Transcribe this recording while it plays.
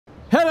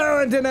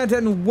Hello Internet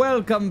and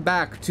welcome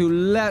back to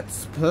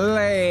Let's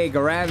Play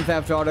Grand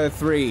Theft Auto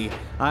 3.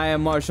 I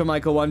am Marshall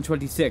Michael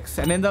 126,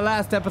 and in the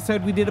last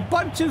episode we did a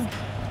bunch of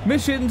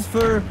missions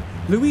for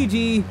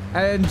Luigi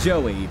and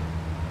Joey.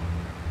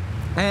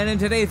 And in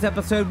today's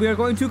episode we are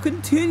going to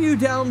continue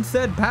down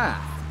said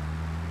path.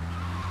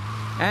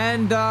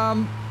 And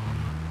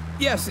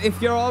yes, if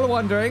you're all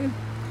wondering,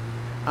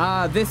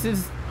 this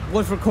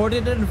was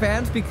recorded in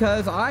advance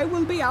because I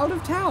will be out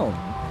of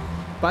town.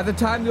 By the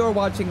time you're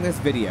watching this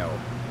video,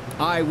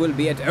 I will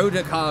be at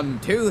Otakon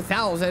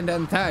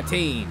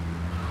 2013.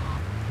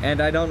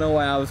 And I don't know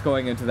why I was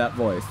going into that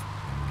voice.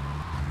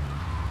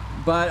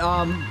 But,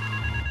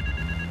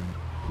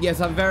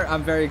 yes, I'm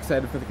very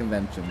excited for the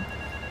convention.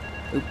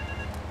 Oop.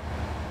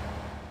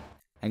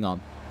 Hang on.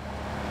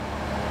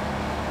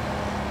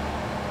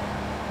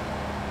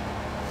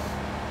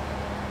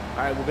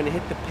 Alright, we're gonna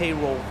hit the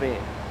payroll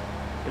van.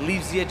 It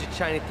leaves the edge of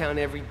Chinatown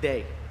every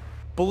day.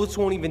 Bullets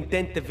won't even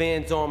dent the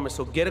van's armor,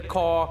 so get a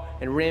car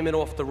and ram it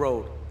off the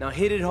road. Now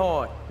hit it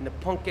hard, and the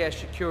punk-ass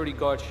security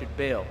guard should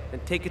bail. Then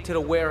take it to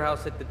the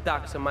warehouse at the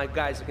docks, and my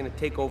guys are gonna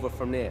take over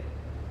from there.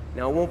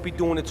 Now it won't be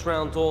doing its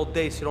rounds all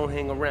day, so don't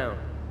hang around.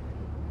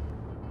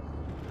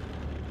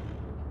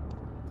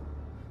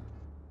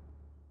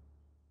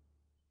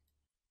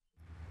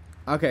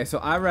 Okay, so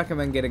I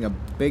recommend getting a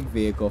big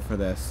vehicle for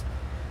this.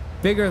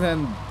 Bigger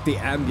than the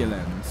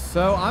ambulance.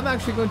 So I'm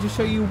actually going to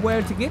show you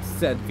where to get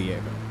said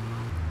vehicle.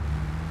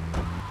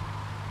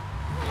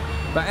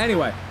 But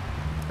anyway,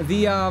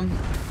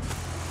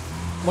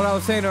 what I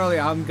was saying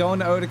earlier, I'm going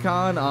to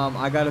Otakon.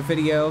 I got a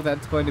video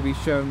that's going to be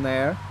shown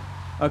there.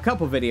 A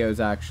couple videos,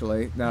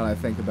 actually, now that I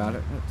think about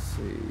it. Let's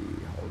see,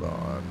 hold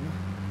on.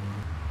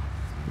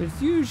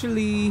 There's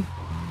usually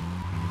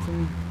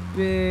some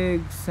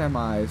big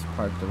semis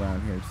parked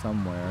around here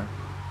somewhere.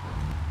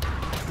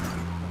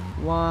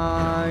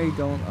 Why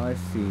don't I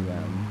see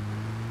them?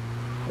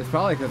 It's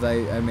probably because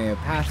I may have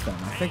passed them.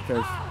 I think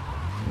there's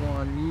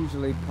one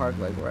usually parked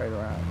like right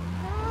around.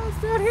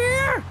 It's not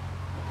here!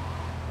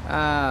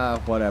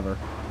 Whatever.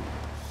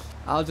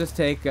 I'll just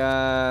take,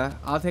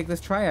 I'll take this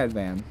triad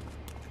van.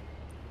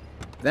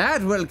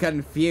 That will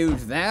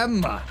confuse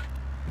them!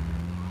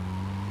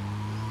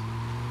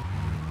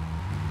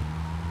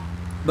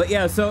 But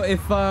yeah, so if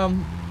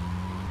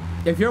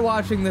you're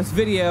watching this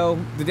video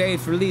the day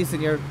it's released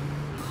and you're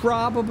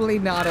probably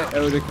not at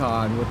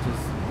Otakon, which is,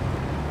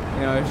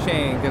 you know, a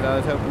shame, because I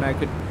was hoping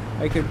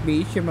I could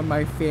meet some of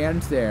my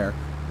fans there.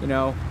 You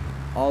know,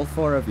 all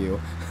 4 of you.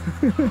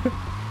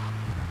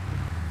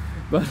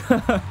 But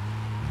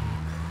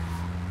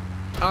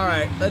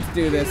alright, let's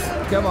do this.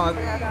 Come on.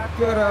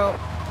 Get out.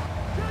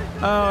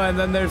 Oh, and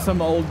then there's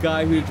some old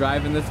guy who's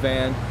driving this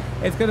van.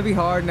 It's gonna be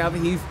hard now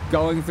that he's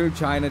going through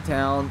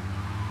Chinatown.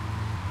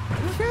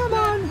 Come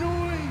on.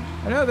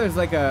 I know there's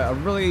like a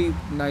really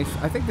nice,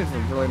 I think there's a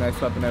really nice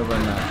weapon over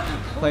in the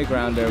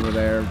playground over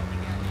there.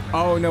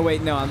 Oh, no,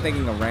 wait, no, I'm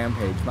thinking of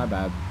Rampage. My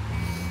bad.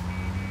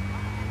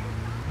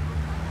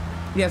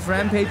 Yes,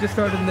 Rampage just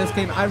started in this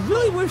game. I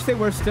really wish they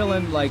were still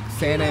in, like,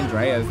 San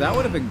Andreas. That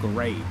would have been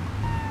great.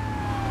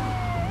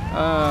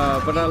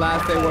 But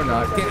alas, they were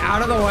not. Get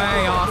out of the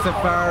way,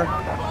 Chauffeur!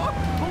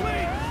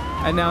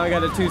 And now I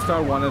got a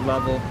 2-star wanted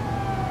level.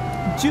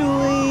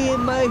 Joy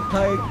in my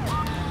heart.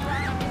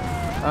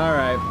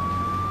 Alright.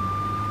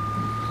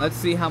 Let's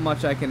see how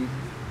much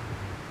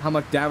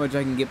damage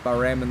I can get by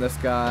ramming this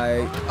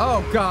guy.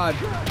 Oh, God!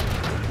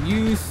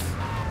 You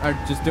are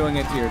just doing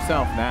it to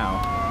yourself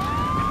now.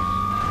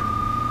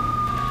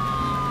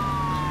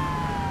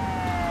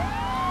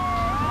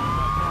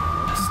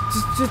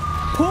 Just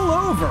pull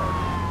over.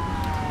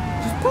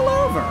 Just pull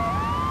over.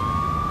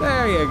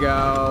 There you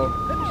go.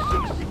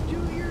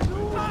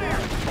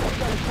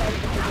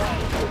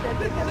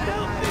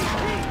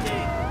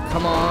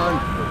 Come on.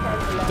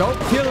 Don't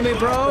kill me,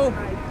 bro.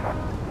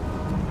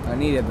 I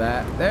needed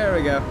that. There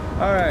we go.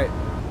 All right.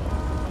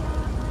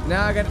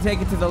 Now I got to take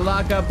it to the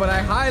lockup, but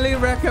I highly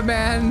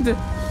recommend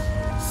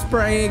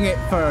spraying it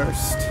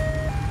first.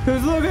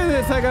 Because look at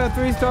this, I got a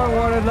 3-star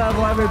wanted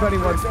level, everybody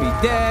wants to be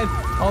dead.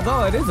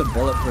 Although it is a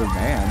bulletproof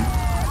van.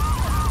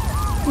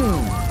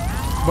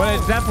 But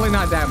it's definitely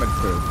not damage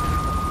proof.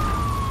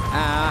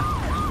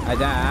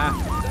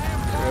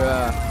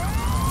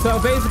 So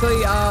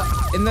basically,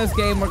 in this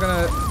game we're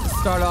gonna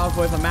start off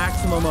with a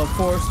maximum of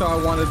 4-star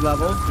wanted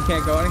levels. We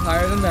can't go any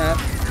higher than that.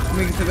 When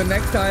we get to the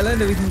next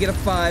island, we can get a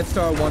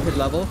 5-star wanted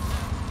level.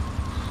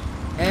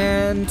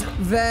 And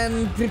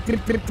then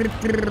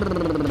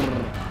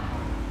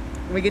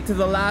when we get to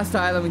the last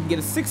island, we can get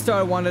a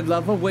 6-star wanted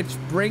level, which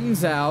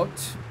brings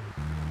out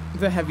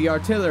the heavy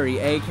artillery,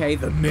 aka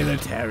the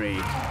military.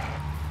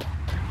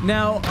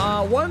 Now,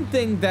 one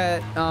thing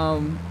that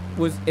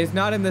is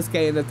not in this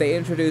game that they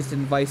introduced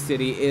in Vice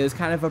City is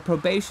kind of a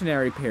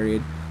probationary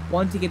period.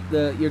 Once you get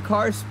your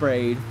car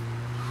sprayed,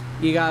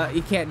 you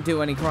can't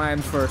do any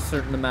crimes for a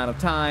certain amount of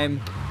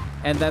time,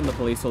 and then the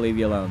police will leave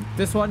you alone.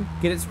 This one,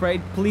 get it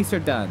sprayed, police are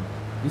done.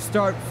 You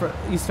start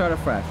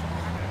afresh.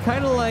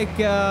 Kind of like,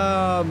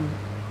 well,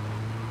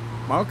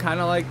 kind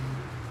of like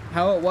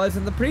how it was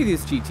in the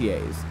previous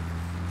GTAs.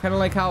 Kind of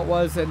like how it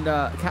was in,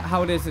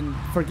 how it is in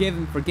Forgive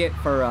and Forget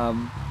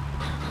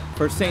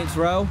for Saints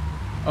Row.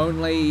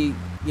 Only,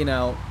 you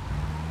know,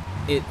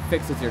 it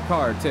fixes your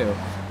car too,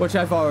 which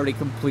I've already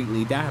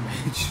completely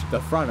damaged, the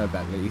front of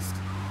at least.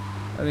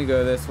 Let me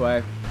go this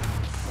way.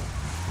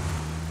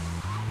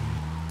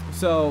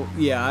 So,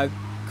 yeah, I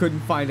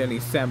couldn't find any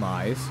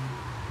semis,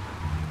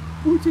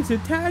 which is a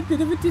tad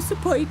bit of a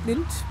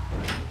disappointment.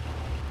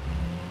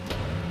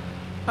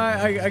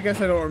 I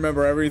guess I don't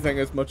remember everything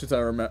as much as I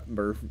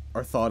remember,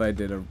 or thought I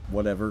did, or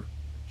whatever.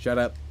 Shut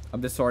up. I'm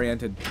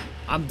disoriented.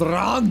 I'm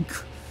drunk!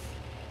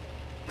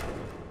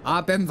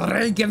 I've been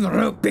drinking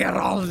root beer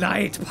all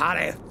night,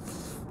 Patty.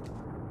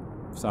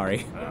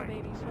 Sorry.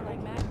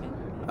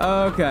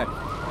 Okay.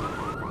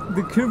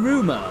 The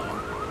Kuruma.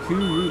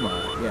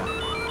 Yeah.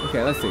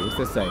 Okay, let's see. What's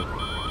this say?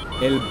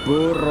 El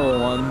Burro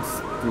wants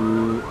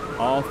to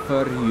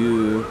offer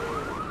you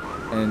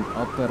an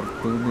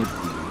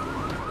opportunity.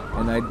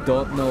 And I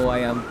don't know why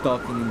I'm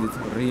talking in this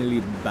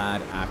really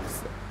bad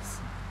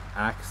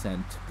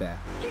accent there.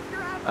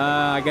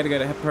 I gotta go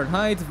to Hepburn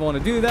Heights if I want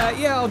to do that.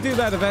 Yeah, I'll do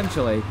that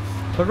eventually.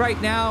 But right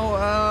now,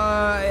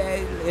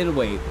 it'll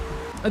wait.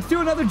 Let's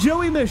do another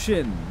Joey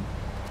mission.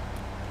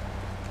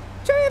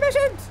 Joey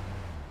missions!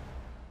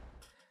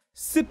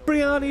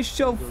 Cipriani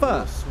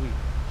Chauffeur. Sweet.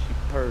 She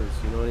purrs,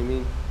 you know what I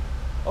mean?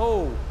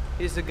 Oh,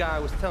 here's the guy I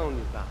was telling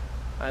you about.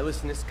 All right,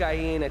 listen, this guy,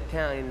 he ain't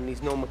Italian and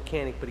he's no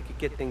mechanic, but he could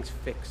get things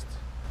fixed.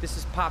 This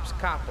is Pop's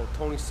capo,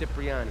 Toni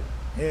Cipriani.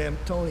 Hey, I'm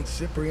Toni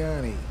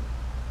Cipriani.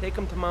 Take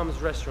him to Mama's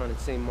restaurant at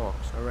St.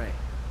 Mark's, all right?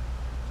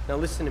 Now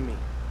listen to me.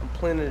 I'm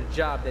planning a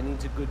job that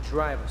needs a good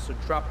driver, so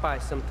drop by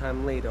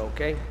sometime later,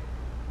 okay?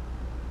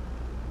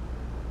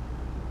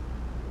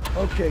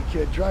 Okay,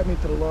 kid, drive me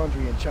to the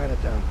laundry in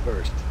Chinatown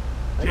first.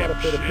 I got a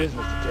bit of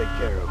business to take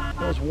care of.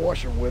 Those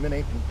washerwomen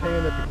ain't been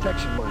paying their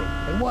protection money.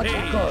 And watch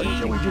the car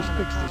until we just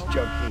fix this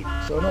junk heap.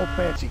 So no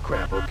fancy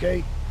crap,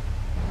 okay?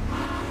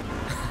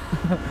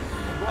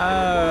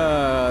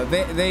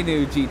 They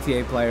knew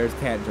GTA players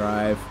can't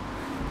drive.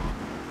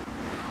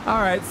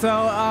 Alright,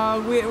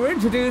 so we're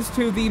introduced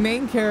to the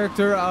main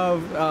character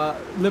of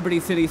Liberty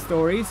City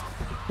Stories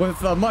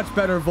with a much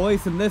better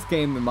voice in this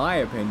game, in my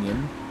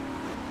opinion.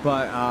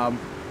 But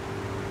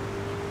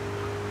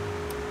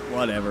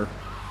whatever.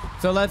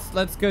 So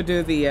let's go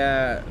do the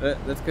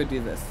let's go do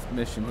this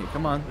mission here.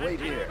 Come on. Wait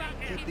here.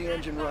 Keep the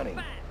engine running.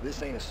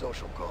 This ain't a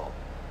social call.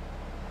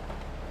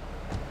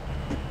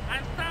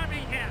 I'm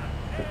stopping here.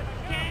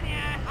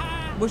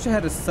 Wish I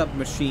had a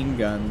submachine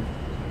gun.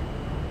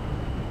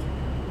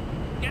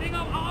 Getting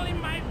them all in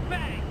my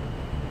bag.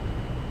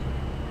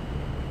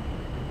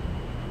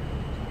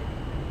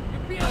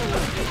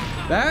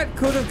 That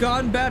could have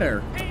gone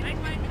better.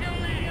 Make my kill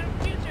your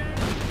future.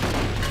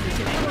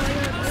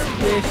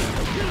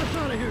 Get us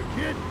out of here,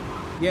 kid!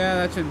 Yeah,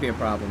 that shouldn't be a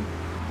problem.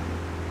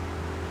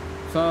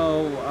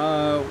 So,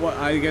 what?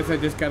 I guess I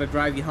just gotta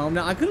drive you home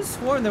now. I could have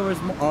sworn there was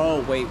more.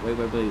 Oh, wait.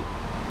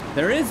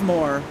 There is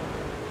more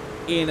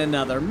in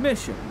another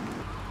mission.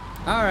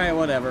 Alright,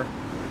 whatever.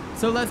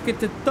 So let's get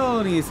to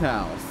Tony's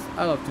house.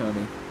 I love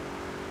Tony.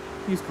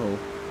 He's cool.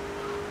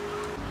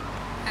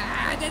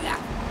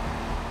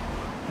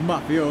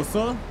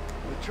 Mafioso.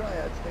 The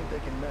triads think they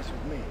can mess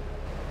with me.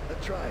 The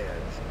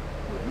triads.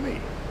 With me.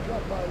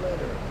 Drop by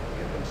later.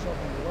 Give them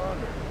something to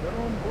launder. Their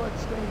own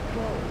blood-stained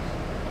clothes.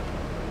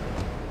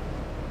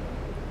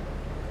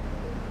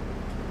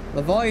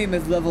 The volume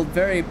is leveled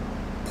very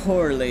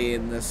poorly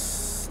in the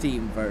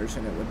Steam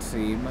version, it would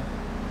seem.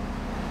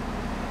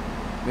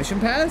 Mission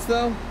pass,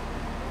 though.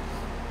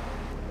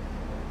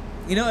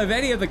 You know, if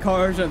any of the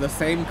cars are the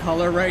same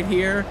color right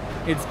here,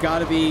 it's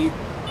gotta be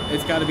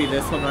this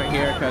one right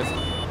here, because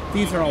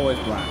these are always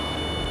black.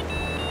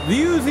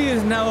 The Uzi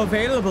is now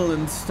available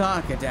in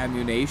stock at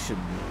Ammunition.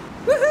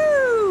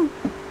 Woohoo!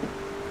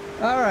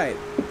 Alright.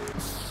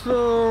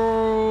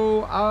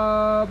 So,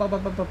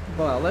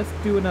 let's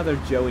do another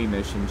Joey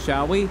mission,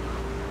 shall we?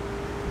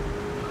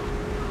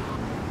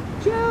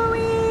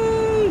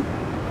 Joey!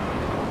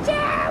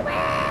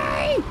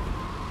 Joey!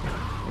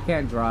 I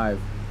can't drive.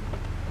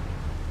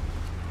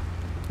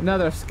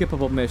 Another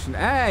skippable mission.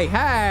 Hey!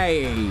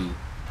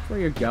 That's where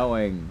you're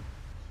going.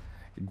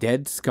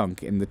 Dead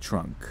skunk in the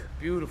trunk.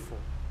 Beautiful.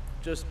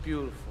 Just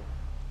beautiful.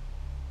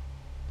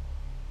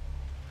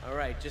 All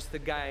right, just the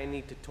guy I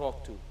need to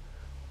talk to. All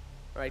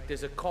right,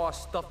 there's a car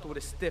stuffed with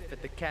a stiff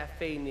at the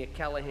cafe near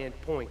Callahan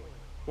Point.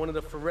 One of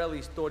the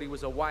Forellis thought he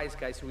was a wise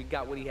guy, so he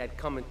got what he had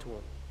coming to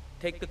him.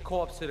 Take the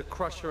corpse to the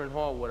crusher in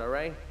Harwood, all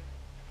right?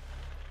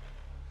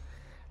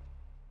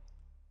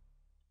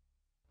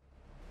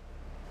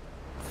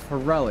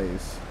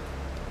 Forellis.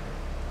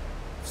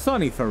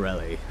 Sonny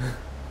Forelli.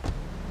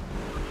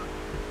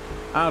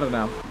 I don't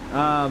know.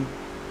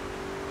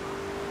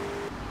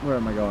 Where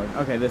am I going?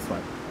 Okay, this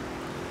way.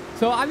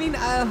 So, I mean,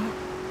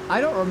 I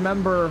don't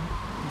remember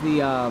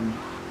the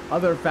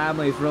other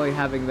families really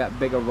having that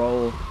big a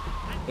role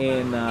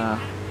in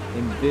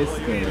this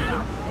game.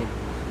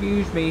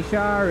 Excuse me,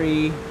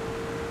 sorry.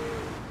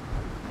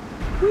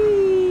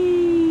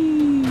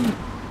 Whee!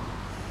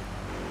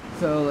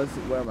 So let's see,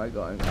 where am I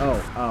going?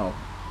 Oh.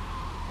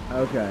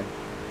 Okay.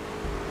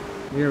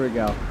 Here we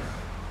go.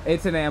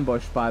 It's an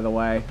ambush, by the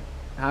way.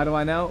 How do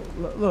I know?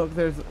 Look,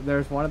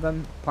 there's one of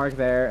them parked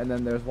there, and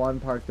then there's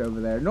one parked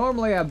over there.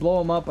 Normally I blow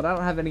them up, but I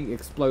don't have any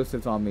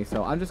explosives on me,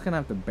 so I'm just gonna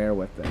have to bear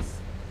with this.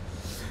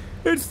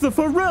 It's the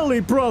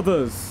Farrelly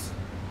brothers!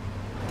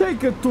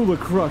 Take it to the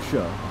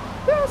crusher.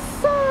 Yes,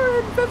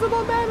 sir!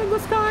 Invisible man in the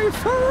sky,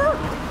 sir!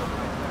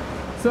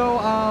 So,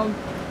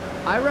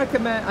 I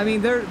recommend, I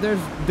mean,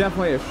 there's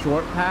definitely a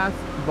short path,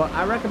 but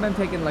I recommend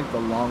taking, like, the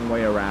long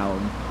way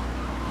around.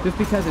 Just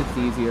because it's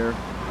easier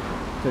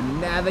to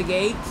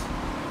navigate.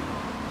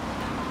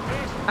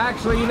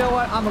 Actually, you know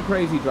what? I'm a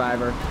crazy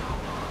driver.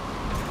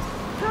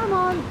 Come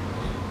on.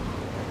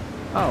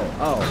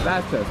 Oh,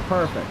 that's just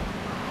perfect.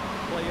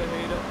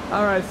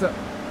 Alright, so...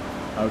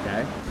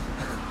 Okay.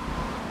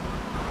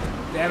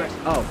 Damn it.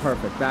 Oh,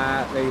 perfect.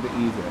 That made it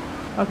easier.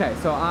 Okay,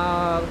 so,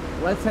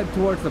 let's head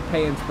towards the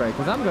pay and spray,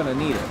 because I'm going to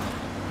need it.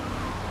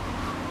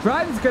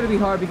 Driving's going to be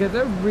hard because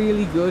they're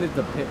really good at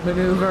the pit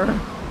maneuver.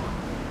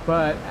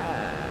 But,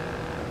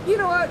 you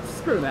know what?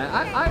 Screw that.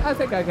 I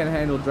think I can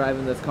handle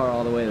driving this car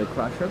all the way to the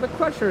crusher. The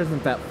crusher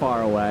isn't that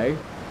far away.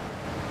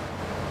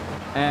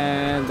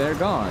 And they're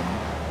gone.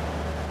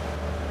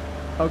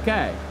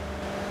 Okay.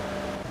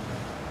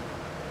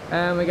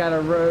 And we got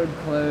a road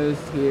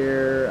closed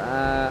here.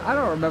 I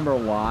don't remember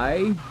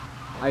why.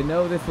 I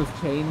know this was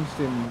changed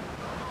in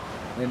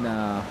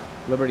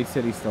Liberty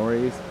City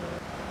Stories.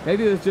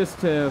 Maybe it was just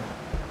to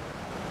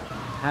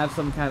have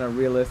some kind of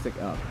realistic...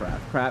 Oh,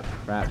 crap.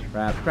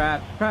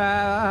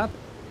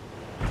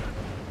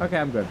 Okay,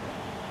 I'm good.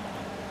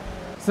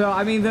 So,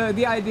 I mean,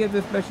 the idea of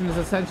this mission is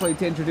essentially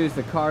to introduce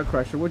the car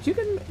crusher, which you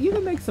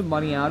can make some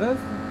money out of.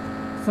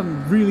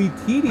 Some really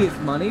tedious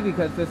money,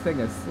 because this thing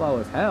is slow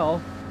as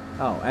hell.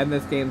 Oh, and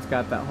this game's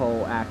got that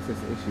whole axis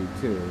issue,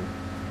 too.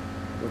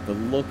 With the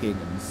looking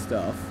and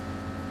stuff.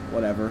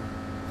 Whatever.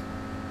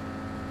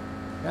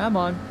 Come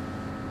on.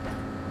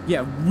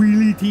 Yeah,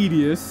 really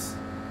tedious.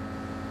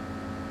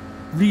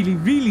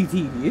 Really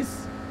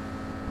tedious.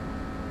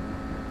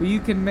 But you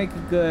can make a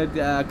good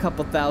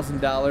couple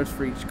 $1,000s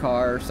for each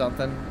car or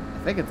something.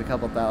 I think it's a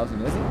couple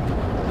thousand, is it?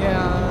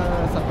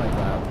 Yeah, something like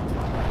that.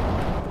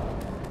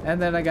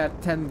 And then I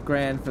got 10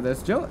 grand for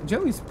this.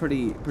 Joey's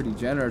pretty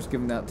generous,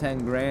 giving out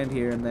 10 grand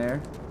here and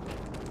there.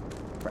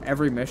 For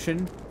every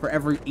mission. For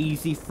every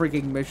easy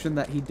freaking mission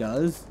that he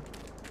does.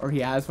 Or he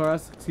has for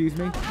us, excuse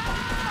me.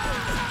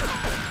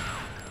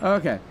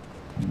 Okay.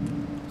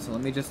 So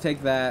let me just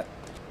take that.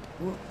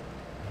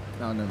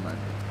 Oh, never mind.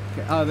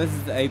 Okay. Oh, this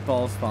is the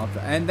 8-ball sponsor.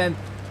 And then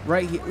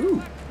right here.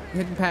 Ooh,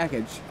 hidden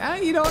package.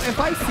 You know, if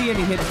I see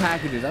any hidden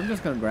packages, I'm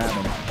just going to grab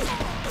them.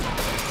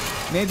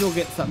 Maybe we'll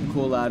get something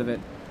cool out of it.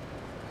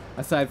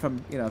 Aside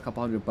from, you know, a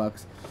couple $100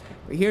 bucks.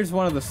 But here's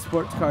one of the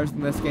sports cars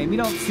in this game. You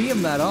don't see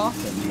them that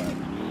often, but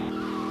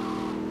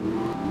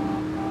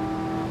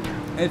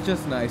it's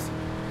just nice.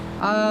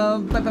 Why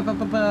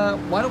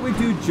don't we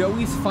do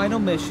Joey's final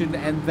mission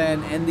and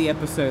then end the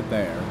episode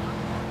there?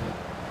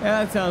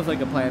 Yeah, that sounds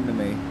like a plan to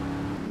me.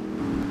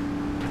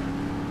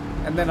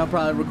 And then I'll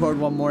probably record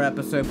one more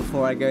episode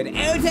before I go to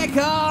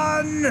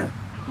Otakon!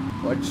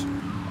 Which,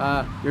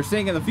 you're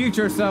seeing in the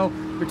future, so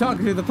you're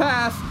talking to the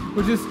past,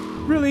 which is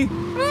really...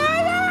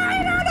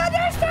 I don't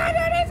understand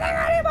anything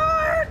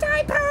anymore!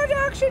 Type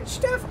production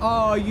stuff!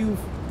 Oh, you...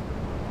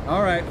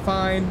 Alright,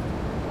 fine.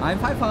 I'm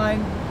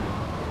fine.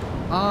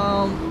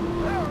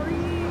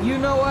 You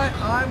know what?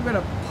 I'm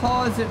gonna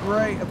pause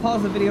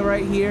the video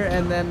right here,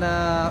 and then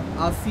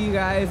I'll see you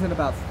guys in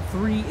about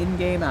 3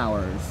 in-game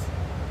hours.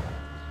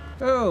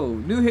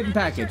 Oh, new hidden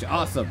package.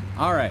 Awesome.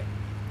 All right.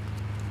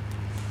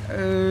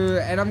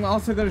 And I'm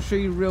also gonna show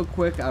you real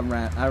quick. I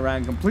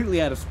ran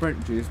completely out of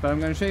sprint juice, but I'm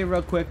gonna show you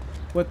real quick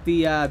what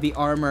the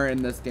armor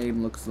in this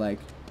game looks like.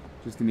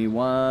 Just give me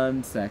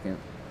 1 second.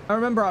 I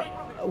remember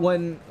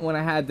when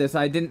I had this,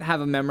 I didn't have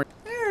a memory.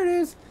 There it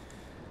is.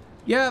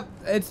 Yep,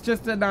 it's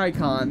just an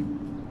icon.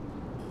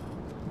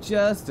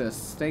 Just a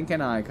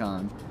stinking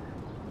icon.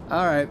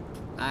 Alright,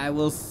 I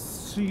will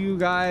see you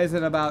guys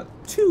in about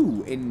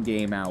 2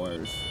 in-game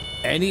hours.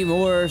 Any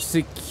more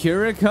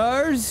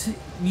Securicars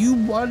you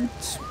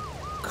want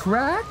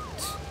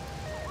cracked?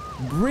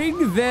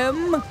 Bring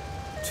them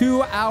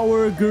to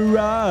our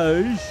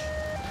garage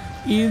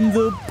in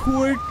the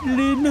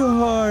Portland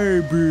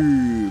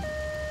Harbor.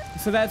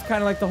 So that's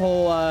kind of like the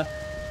whole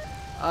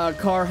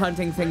car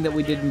hunting thing that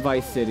we did in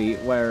Vice City,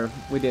 where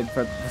we did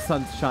for the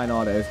Sunshine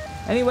Autos.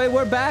 Anyway,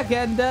 we're back,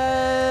 and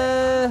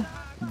the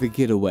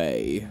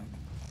Getaway.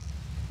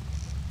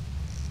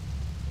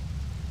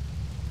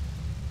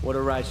 What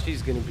a ride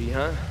she's gonna be,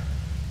 huh?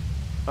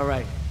 All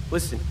right,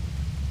 listen.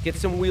 Get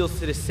some wheels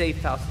to the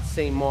safe house at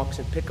St. Mark's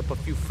and pick up a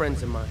few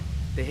friends of mine.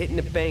 They're hitting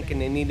the bank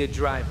and they need a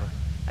driver.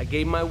 I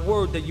gave my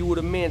word that you were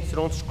the man, so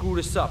don't screw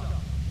this up.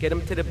 Get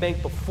them to the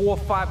bank before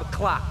 5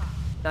 o'clock,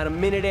 not a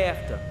minute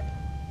after.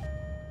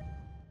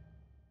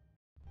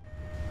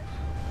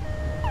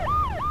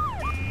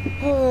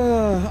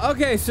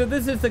 Okay, so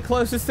this is the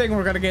closest thing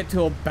we're gonna get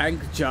to a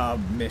bank job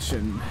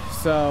mission.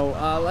 So,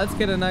 let's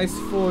get a nice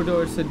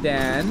 4-door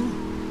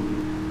sedan.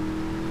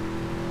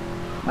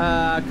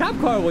 Cop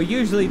car will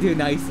usually do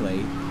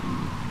nicely.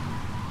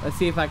 Let's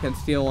see if I can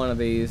steal one of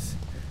these.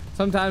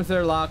 Sometimes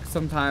they're locked,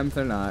 sometimes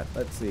they're not.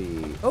 Let's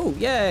see. Oh,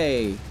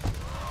 yay!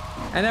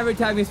 And every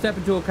time you step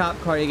into a cop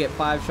car, you get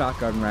 5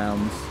 shotgun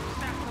rounds.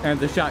 And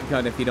the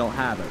shotgun if you don't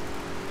have it.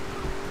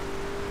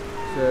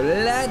 So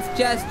let's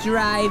just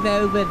drive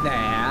over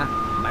there,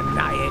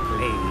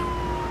 maniacally.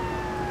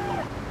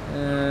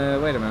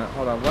 Wait a minute.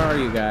 Hold on. Where are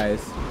you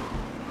guys?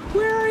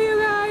 Where are you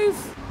guys?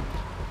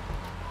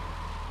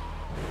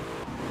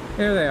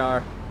 Here they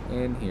are.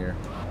 In here.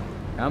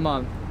 Come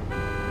on.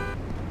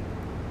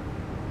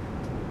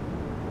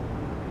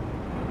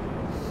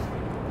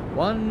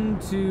 One,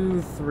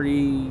 two,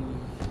 three.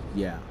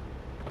 Yeah.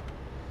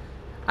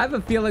 I have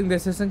a feeling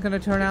this isn't going to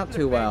turn out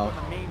too well.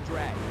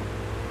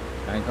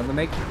 Bank on the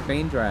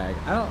main drag.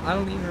 I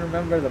don't even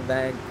remember the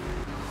bank.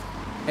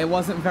 It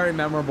wasn't very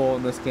memorable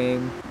in this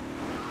game.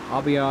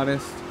 I'll be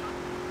honest.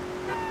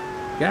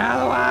 Get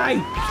out of the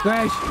way!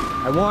 Squish!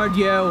 I warned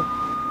you!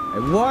 I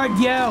warned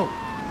you!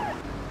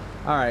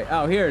 Alright,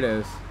 oh, here it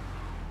is.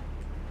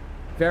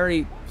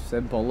 Very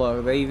simple.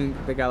 Look, they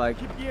got like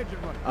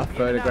a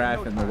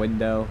photograph in the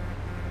window.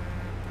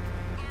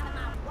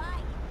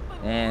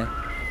 Eh.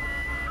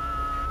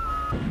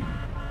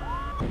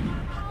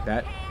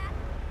 That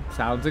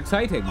sounds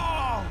exciting.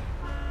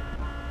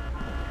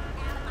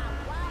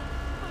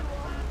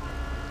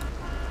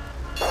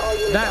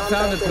 That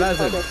sounded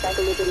pleasant.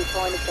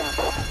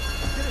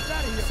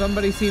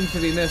 Somebody seems to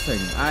be missing.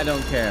 I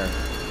don't care.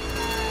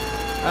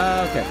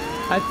 Okay.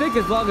 I think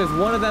as long as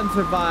one of them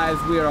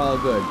survives, we are all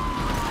good.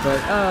 But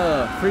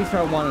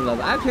 3-star wanted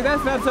level. Actually,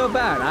 that's not so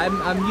bad.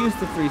 I'm used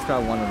to 3-star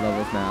wanted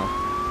levels now.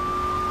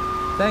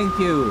 Thank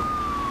you,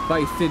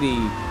 Vice City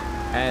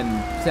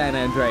and San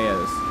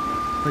Andreas,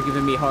 for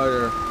giving me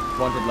harder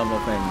wanted level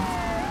things.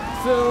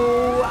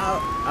 So,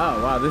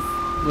 oh wow, this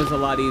was a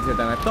lot easier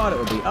than I thought it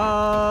would be.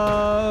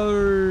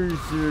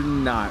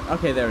 Not.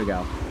 Okay, there we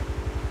go.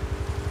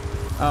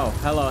 Oh,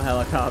 hello,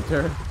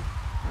 helicopter.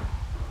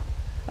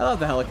 I love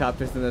the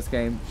helicopters in this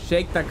game.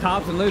 Shake the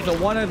cops and lose a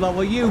wanted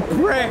level, you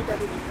prick!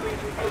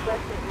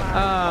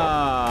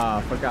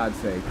 Ah, for God's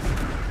sakes.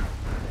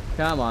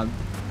 Come on.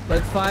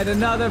 Let's find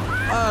another.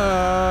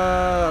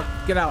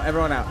 Get out,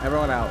 everyone out,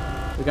 everyone out.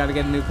 We gotta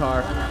get a new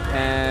car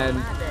and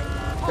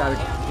gotta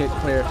get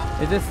clear.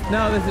 Is this?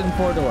 No, this isn't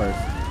 4 doors.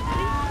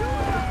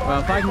 Well,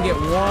 if I can get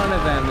one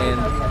of them in,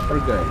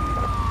 we're good.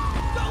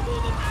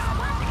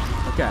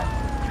 Okay.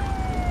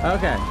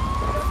 Okay.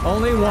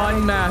 Only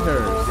one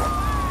matters.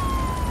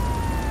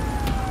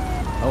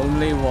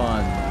 Only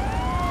one.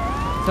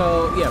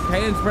 So, yeah,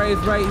 paint and spray's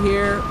right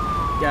here.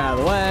 Get out of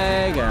the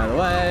way, get out of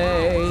the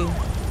way.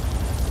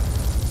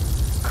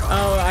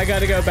 Oh, I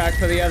gotta go back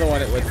for the other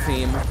one, it would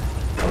seem.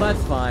 Well,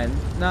 that's fine.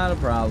 Not a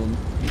problem.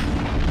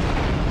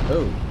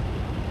 Ooh.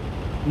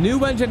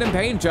 New engine and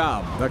paint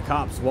job. The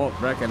cops won't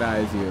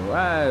recognize you.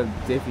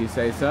 If you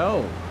say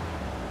so.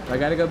 I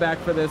gotta go back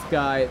for this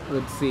guy, it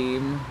would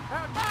seem.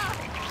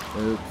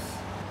 Oops.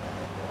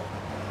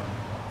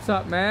 What's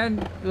up,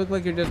 man? You look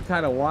like you're just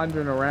kind of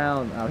wandering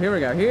around. Oh, here we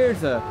go.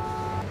 Here's a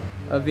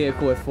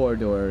vehicle with 4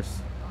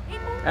 doors.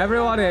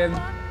 Everyone in.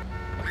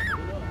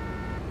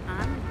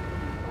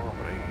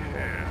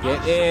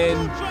 Get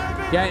in.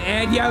 Get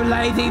in, you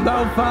lazy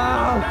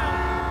mofo!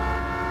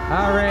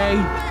 Hurry!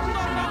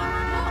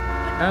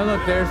 Oh,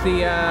 look, there's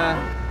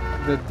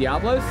the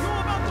Diablos?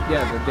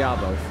 Yeah, the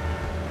Diablos.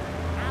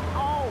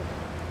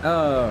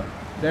 Oh,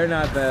 they're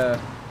not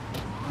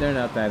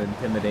that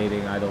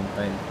intimidating, I don't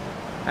think.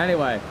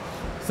 Anyway,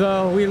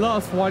 so we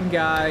lost one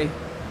guy.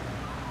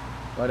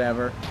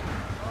 Whatever.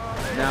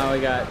 Now we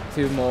got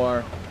 2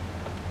 more.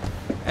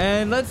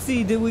 And let's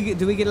see, do we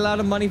get a lot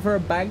of money for a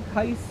bank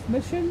heist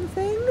mission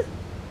thing?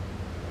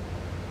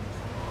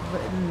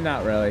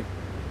 Not really.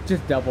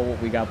 Just double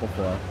what we got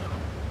before.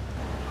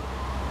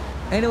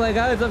 Anyway,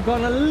 guys, I've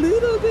gone a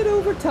little bit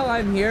over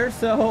time here,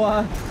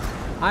 so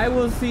I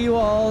will see you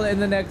all in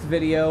the next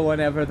video,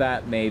 whenever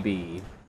that may be.